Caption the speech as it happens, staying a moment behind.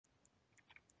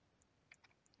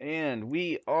And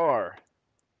we are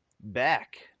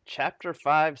back. Chapter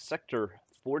 5, Sector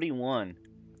 41.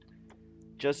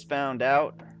 Just found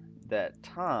out that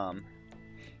Tom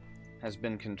has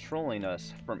been controlling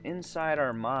us from inside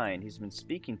our mind. He's been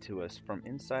speaking to us from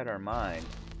inside our mind.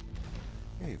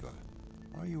 Ava,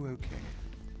 are you okay?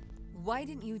 Why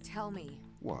didn't you tell me?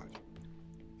 What?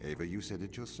 Ava, you said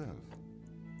it yourself.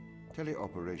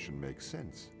 Teleoperation makes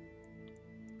sense.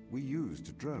 We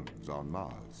used drones on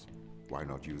Mars. Why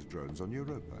not use drones on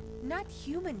Europa? Not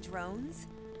human drones.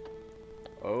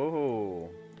 Oh,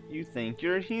 you think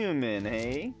you're human,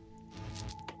 eh?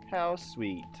 How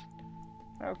sweet.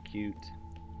 How cute.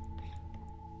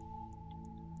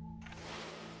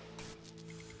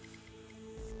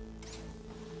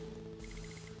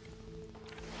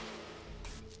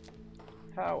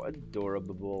 How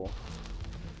adorable.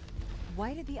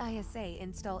 Why did the ISA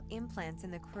install implants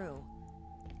in the crew?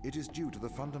 It is due to the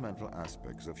fundamental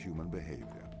aspects of human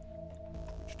behavior,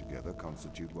 which together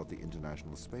constitute what the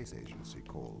International Space Agency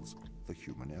calls the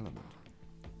human element.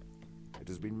 It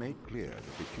has been made clear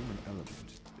that the human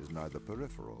element is neither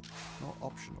peripheral nor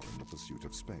optional in the pursuit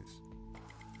of space.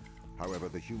 However,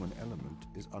 the human element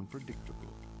is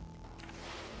unpredictable.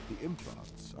 The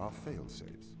implants are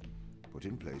fail-safes, put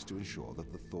in place to ensure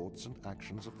that the thoughts and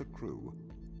actions of the crew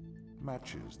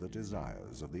matches the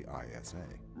desires of the ISA.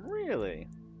 Really?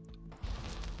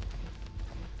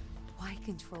 Why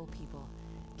control people?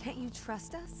 Can't you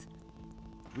trust us?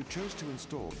 We chose to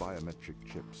install biometric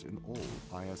chips in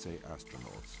all ISA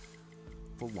astronauts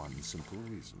for one simple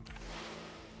reason.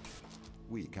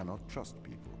 We cannot trust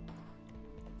people.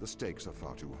 The stakes are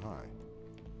far too high.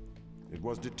 It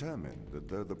was determined that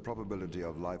though the probability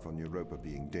of life on Europa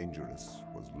being dangerous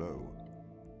was low,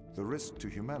 the risk to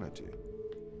humanity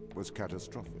was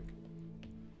catastrophic.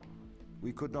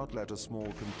 We could not let a small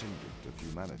contingent of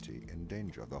humanity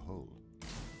endanger the whole.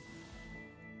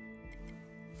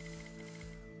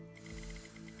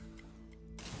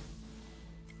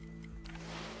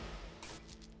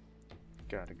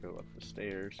 Gotta go up the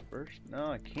stairs first.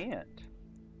 No, I can't.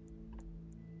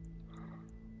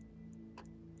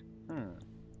 Hmm.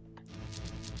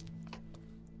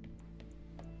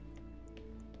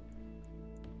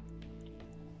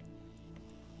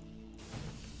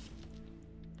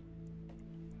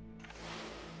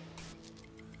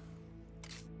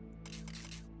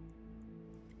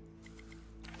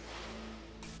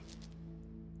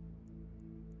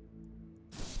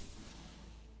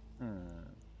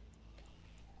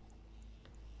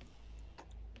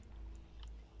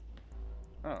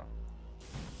 Oh.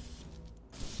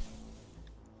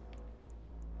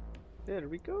 There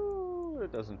we go.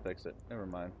 It doesn't fix it. Never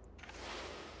mind.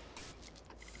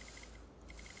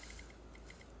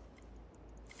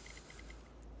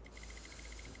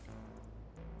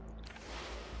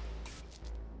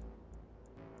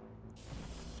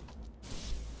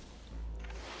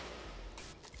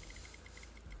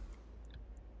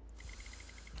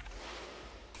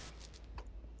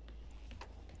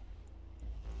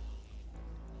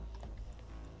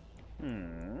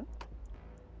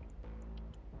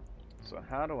 So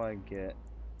how do I get...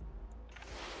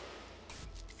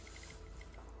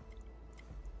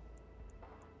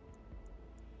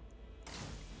 So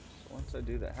once I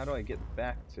do that, how do I get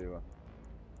back to...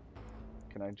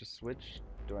 Can I just switch?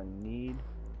 Do I need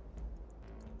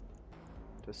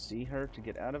to see her to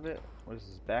get out of it? What is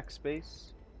this,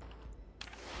 backspace?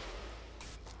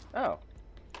 Oh,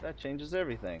 that changes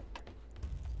everything.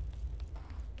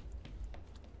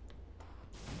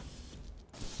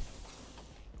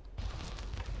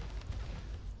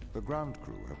 The ground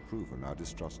crew have proven our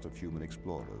distrust of human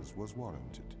explorers was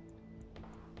warranted.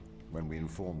 When we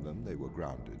informed them they were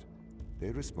grounded,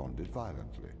 they responded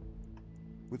violently,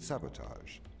 with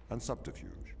sabotage and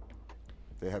subterfuge.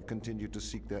 They have continued to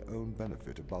seek their own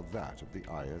benefit above that of the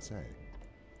ISA.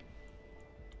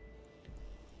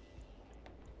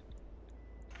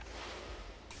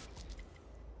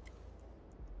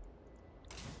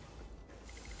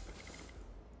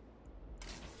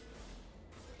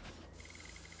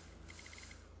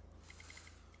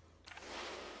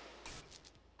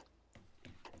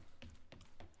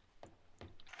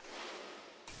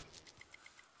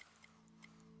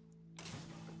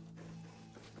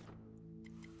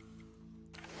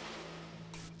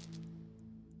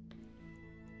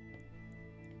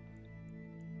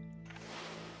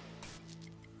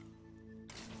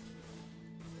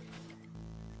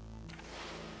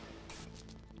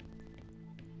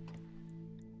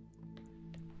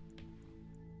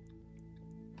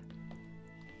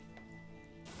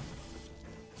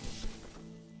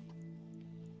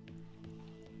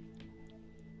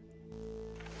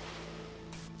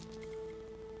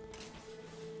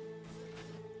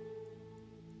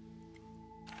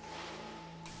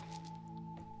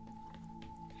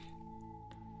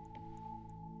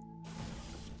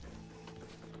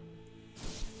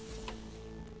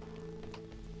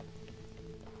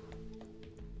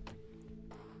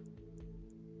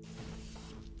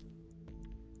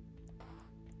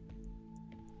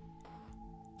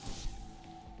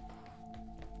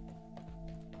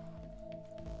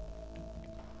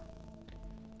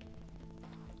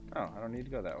 Oh, I don't need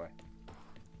to go that way.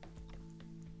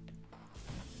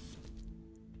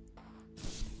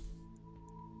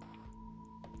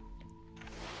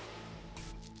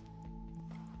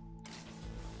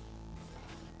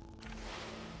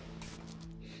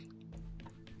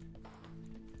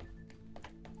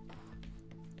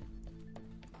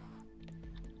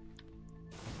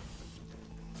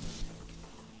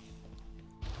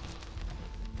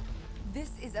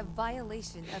 This is a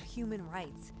violation of human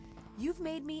rights. You've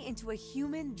made me into a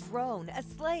human drone, a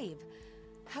slave.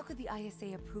 How could the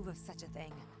ISA approve of such a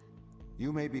thing?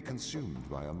 You may be consumed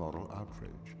by a moral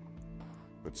outrage,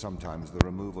 but sometimes the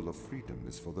removal of freedom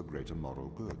is for the greater moral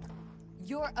good.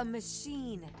 You're a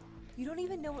machine. You don't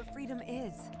even know what freedom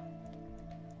is.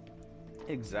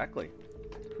 Exactly.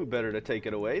 Who better to take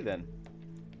it away than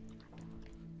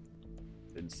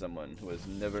someone who has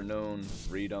never known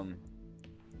freedom?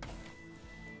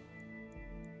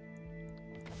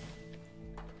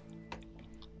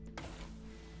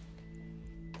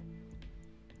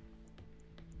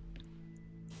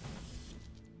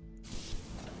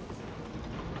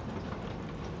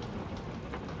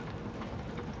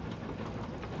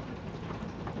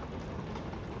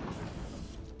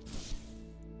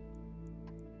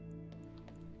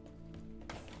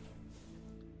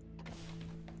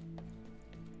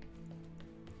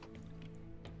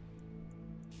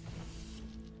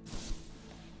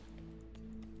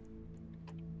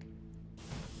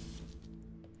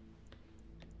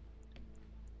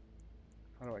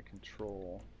 How do I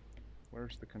control?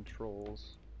 Where's the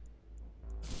controls?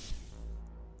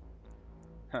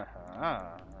 Haha.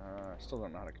 I still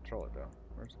don't know how to control it though.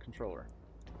 Where's the controller?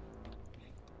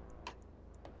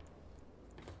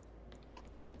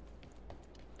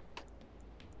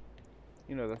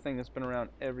 You know, the thing that's been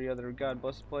around every other God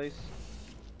blessed place?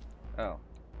 Oh.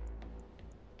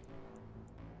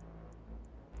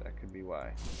 That could be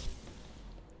why.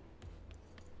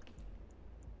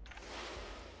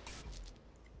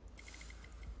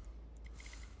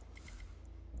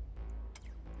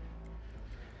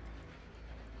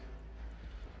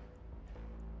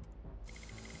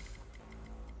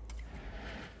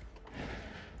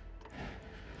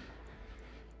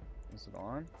 Is it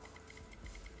on?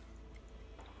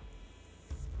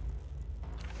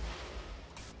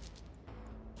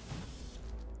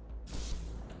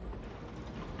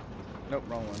 Nope,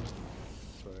 wrong one.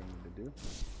 That's what I need to do.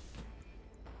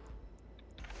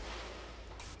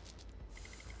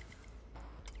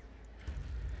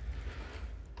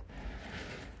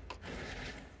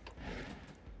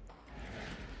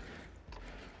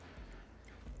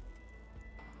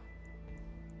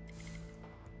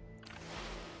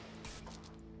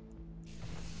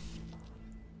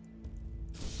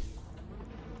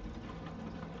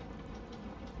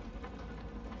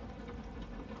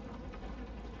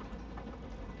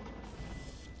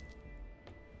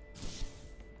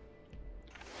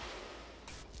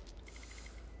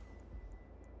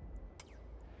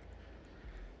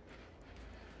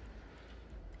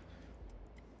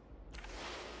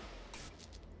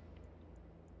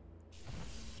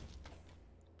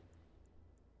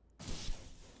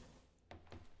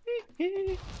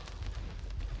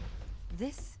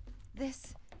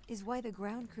 This is why the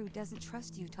ground crew doesn't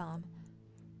trust you, Tom.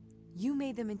 You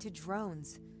made them into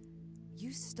drones.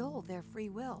 You stole their free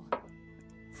will.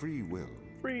 Free will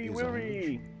Free is an Willy!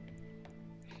 illusion.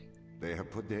 They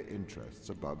have put their interests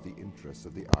above the interests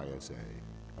of the ISA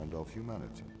and of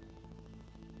humanity.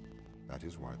 That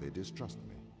is why they distrust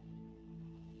me.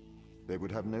 They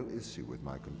would have no issue with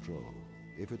my control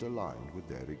if it aligned with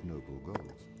their ignoble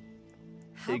goals.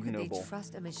 How could Ignoble. they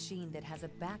trust a machine that has a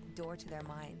back door to their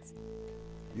minds?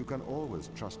 You can always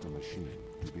trust a machine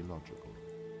to be logical.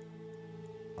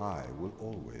 I will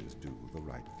always do the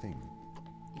right thing.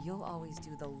 You'll always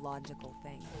do the logical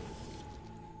thing.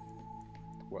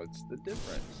 What's the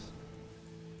difference?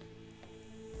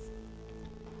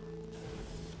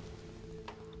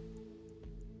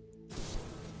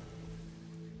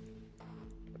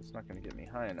 It's not going to get me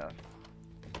high enough.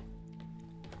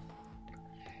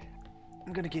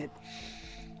 I'm going to get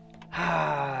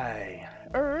high.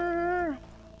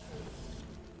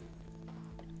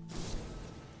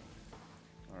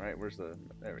 Alright, where's the...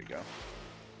 There we go.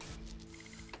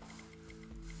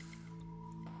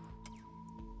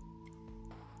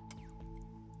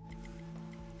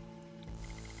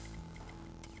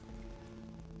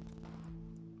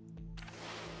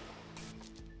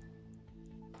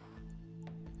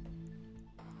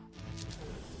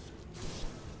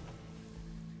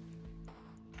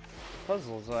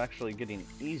 Puzzles are actually getting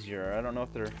easier. I don't know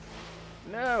if they're...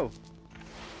 No!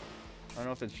 I don't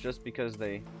know if it's just because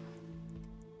they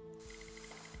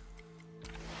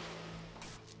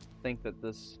think that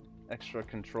this extra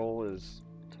control is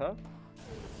tough.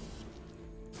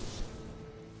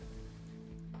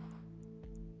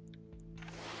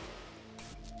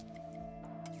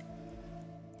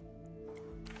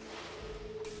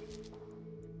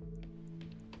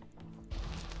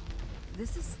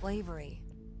 This is slavery.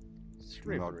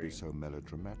 Do not be so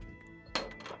melodramatic.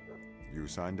 You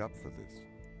signed up for this.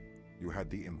 You had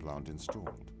the implant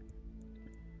installed.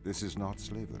 This is not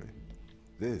slavery.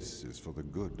 This is for the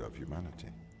good of humanity.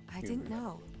 I didn't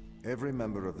know. Every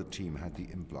member of the team had the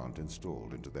implant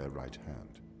installed into their right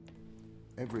hand.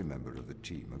 Every member of the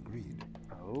team agreed.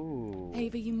 Oh.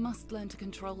 Ava, you must learn to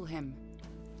control him.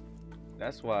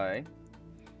 That's why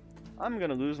I'm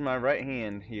gonna lose my right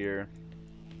hand here.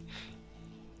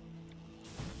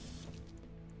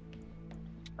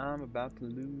 I'm about to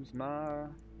lose my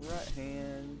right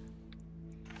hand.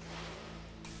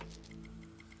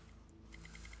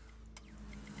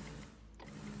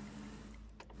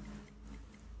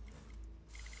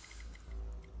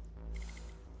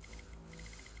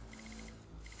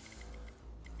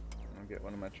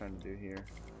 What am I trying to do here?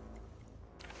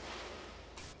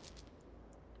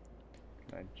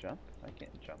 Can I jump? I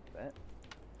can't jump that.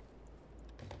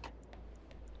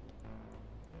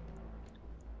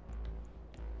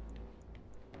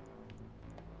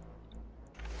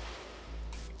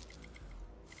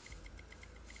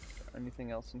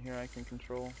 Anything else in here I can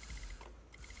control?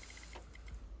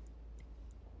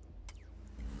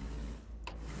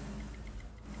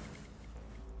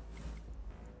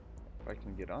 If I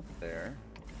can get up there,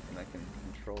 then I can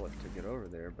control it to get over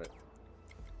there, but...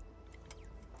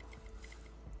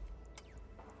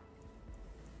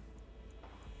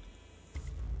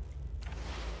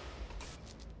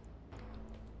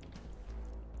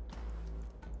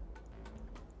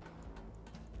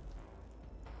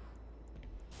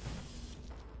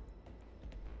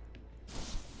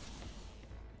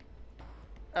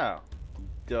 Oh.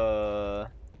 Duh.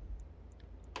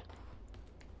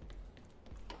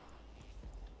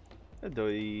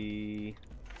 Duh.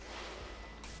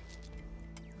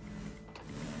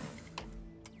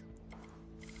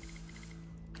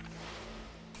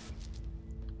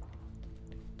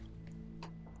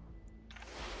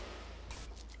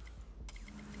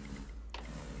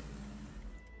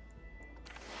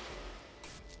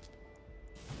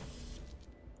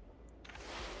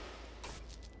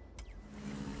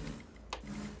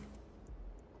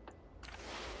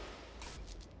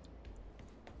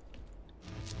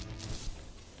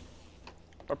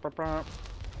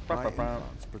 My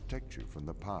implants protect you from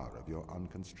the power of your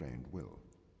unconstrained will.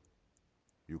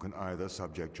 You can either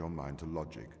subject your mind to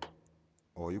logic,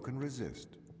 or you can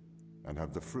resist and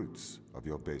have the fruits of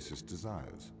your basest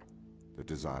desires. The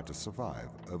desire to survive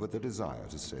over the desire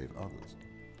to save others.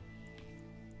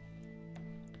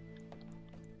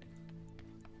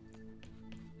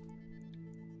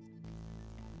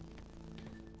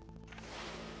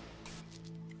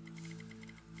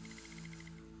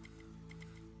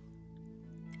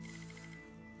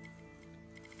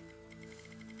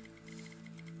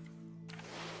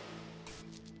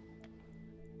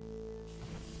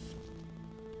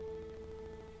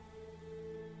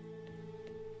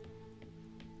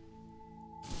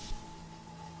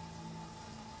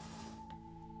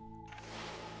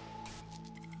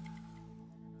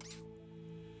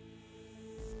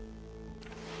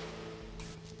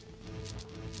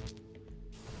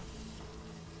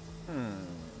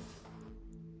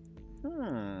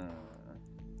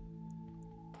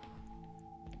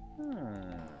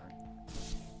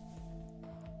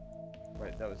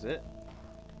 Wait, that was it?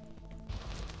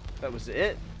 That was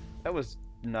it? That was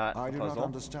not a I do puzzle. not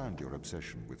understand your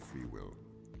obsession with free will.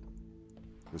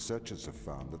 Researchers have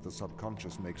found that the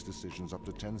subconscious makes decisions up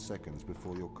to 10 seconds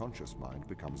before your conscious mind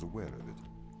becomes aware of it.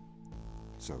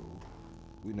 So,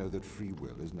 we know that free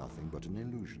will is nothing but an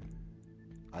illusion.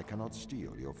 I cannot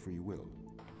steal your free will,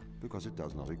 because it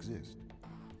does not exist.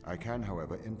 I can,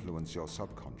 however, influence your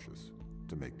subconscious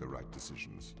to make the right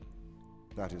decisions.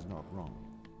 That is not wrong.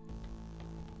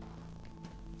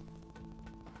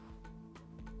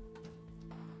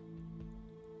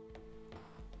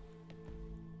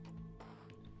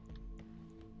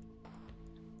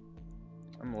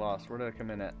 I'm lost. Where did I come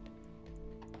in at?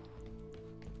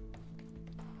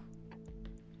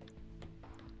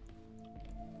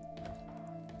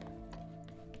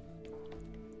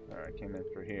 Alright, I came in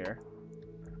through here.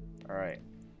 Alright.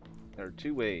 There are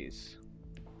two ways.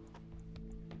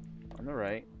 On the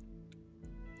right.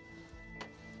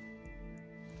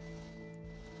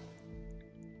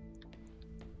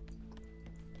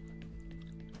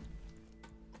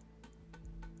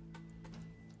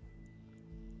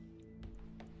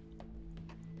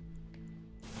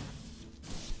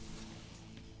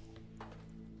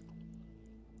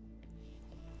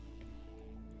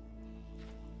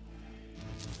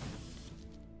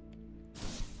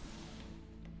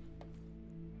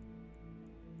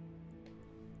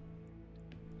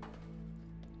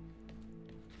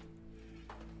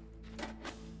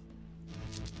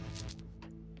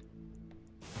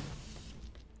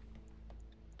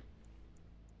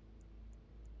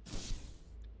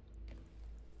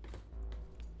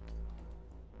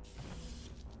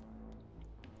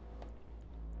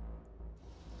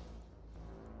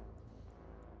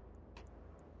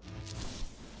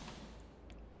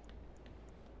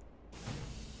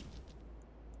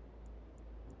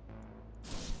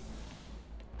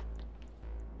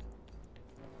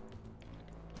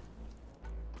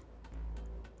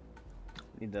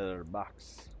 Need another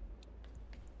box.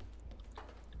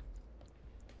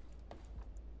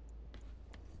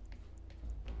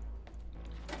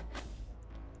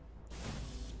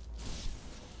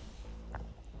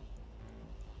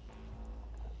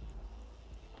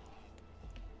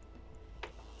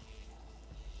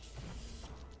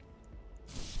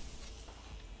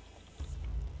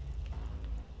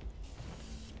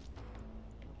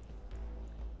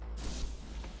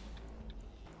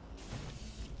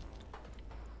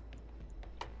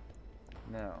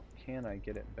 Now, can I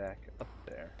get it back up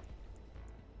there?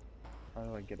 How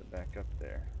do I get it back up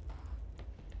there?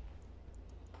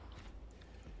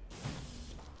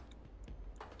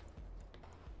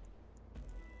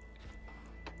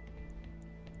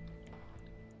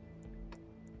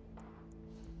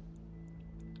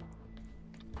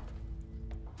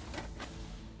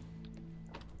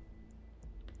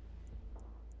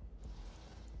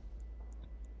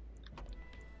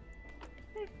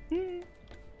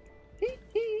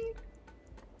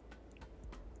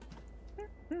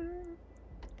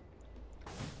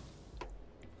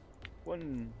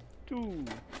 One, two,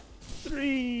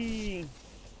 three.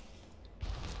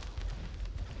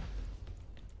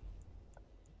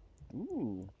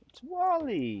 Ooh, it's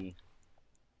Wally.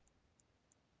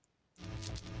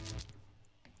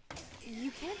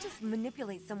 You can't just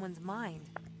manipulate someone's mind.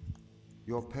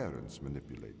 Your parents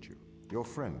manipulate you. Your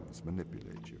friends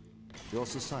manipulate you. Your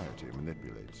society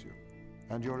manipulates you.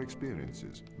 And your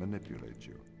experiences manipulate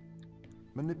you.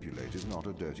 Manipulate is not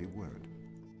a dirty word.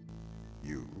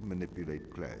 You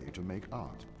manipulate clay to make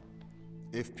art.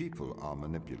 If people are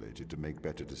manipulated to make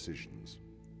better decisions,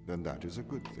 then that is a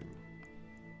good thing.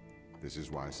 This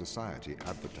is why society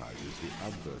advertises the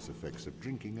adverse effects of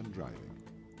drinking and driving.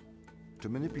 To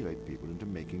manipulate people into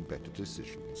making better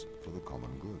decisions for the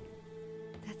common good.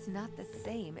 That's not the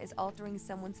same as altering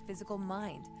someone's physical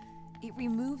mind. It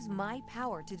removes my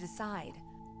power to decide.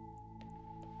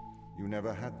 You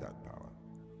never had that power,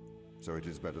 so it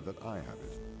is better that I have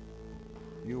it.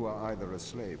 You are either a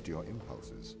slave to your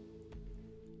impulses,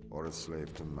 or a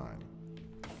slave to mine.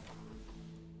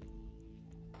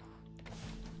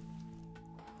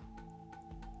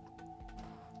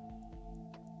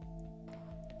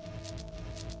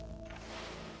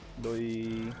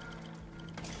 Doi.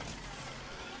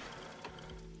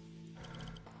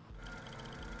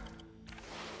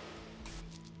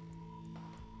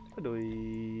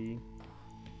 Doi.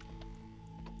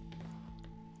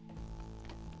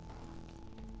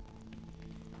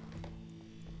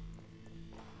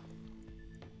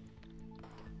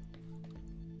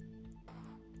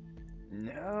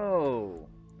 No.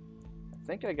 I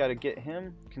think I gotta get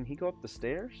him. Can he go up the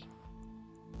stairs?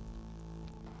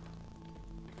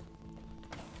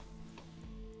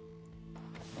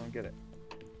 I don't get it.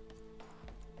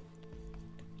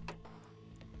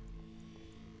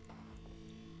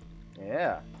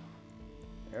 Yeah.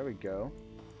 There we go.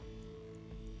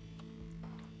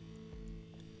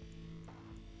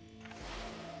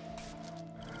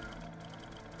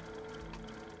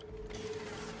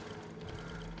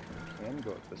 Can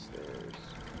go up the stairs.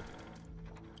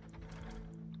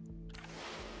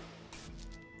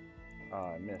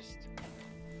 Ah, I missed.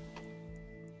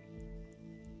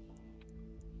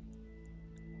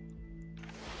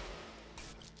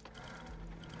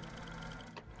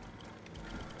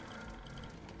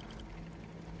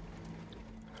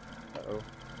 Uh-oh.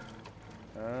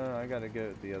 Oh, I gotta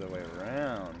go the other way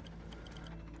around.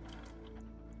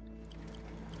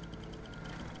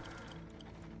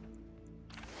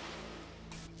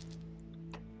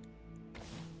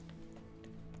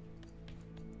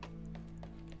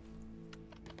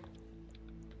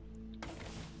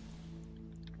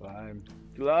 Climb.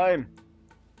 Climb!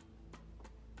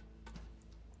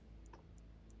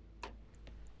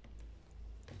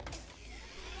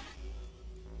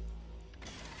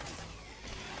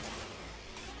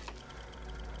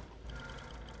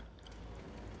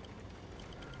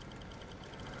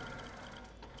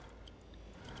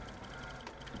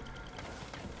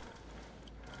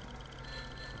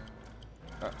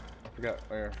 I forgot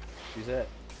where she's at.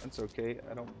 That's okay.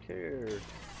 I don't care.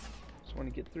 Just want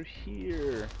to get through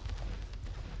here.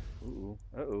 Ooh.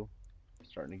 Uh-oh.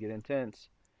 Starting to get intense.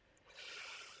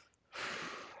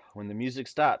 When the music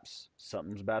stops,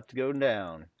 something's about to go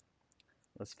down.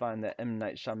 Let's find that M.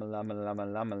 Night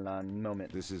Shyamalan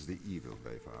moment. This is the evil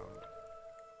they found.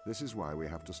 This is why we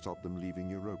have to stop them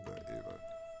leaving Europa, Eva.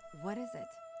 What is it?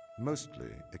 Mostly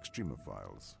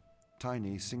extremophiles.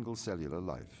 Tiny single-cellular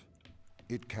life.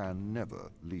 It can never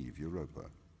leave Europa.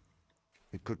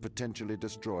 It could potentially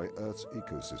destroy Earth's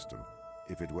ecosystem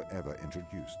if it were ever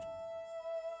introduced.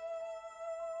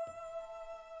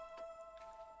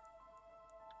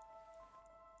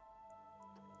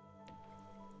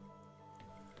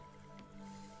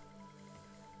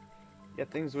 Yeah,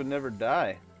 things would never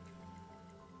die.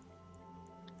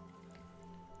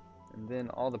 And then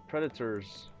all the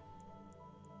predators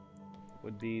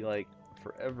would be like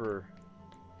forever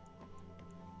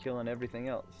killing everything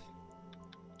else.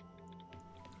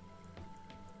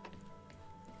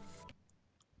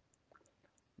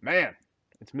 Man,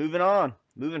 it's moving on,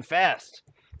 moving fast.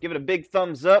 Give it a big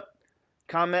thumbs up.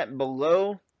 Comment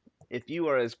below if you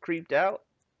are as creeped out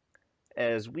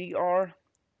as we are.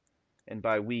 And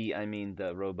by we, I mean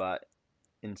the robot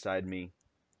inside me.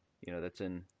 That's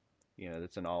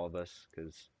in all of us,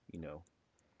 because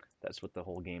that's what the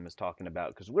whole game is talking about,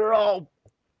 because we're all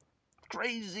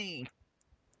crazy.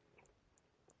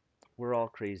 We're all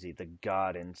crazy. The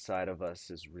god inside of us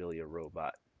is really a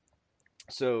robot.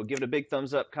 So give it a big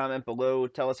thumbs up, comment below,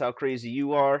 tell us how crazy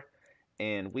you are,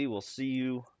 and we will see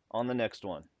you on the next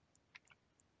one.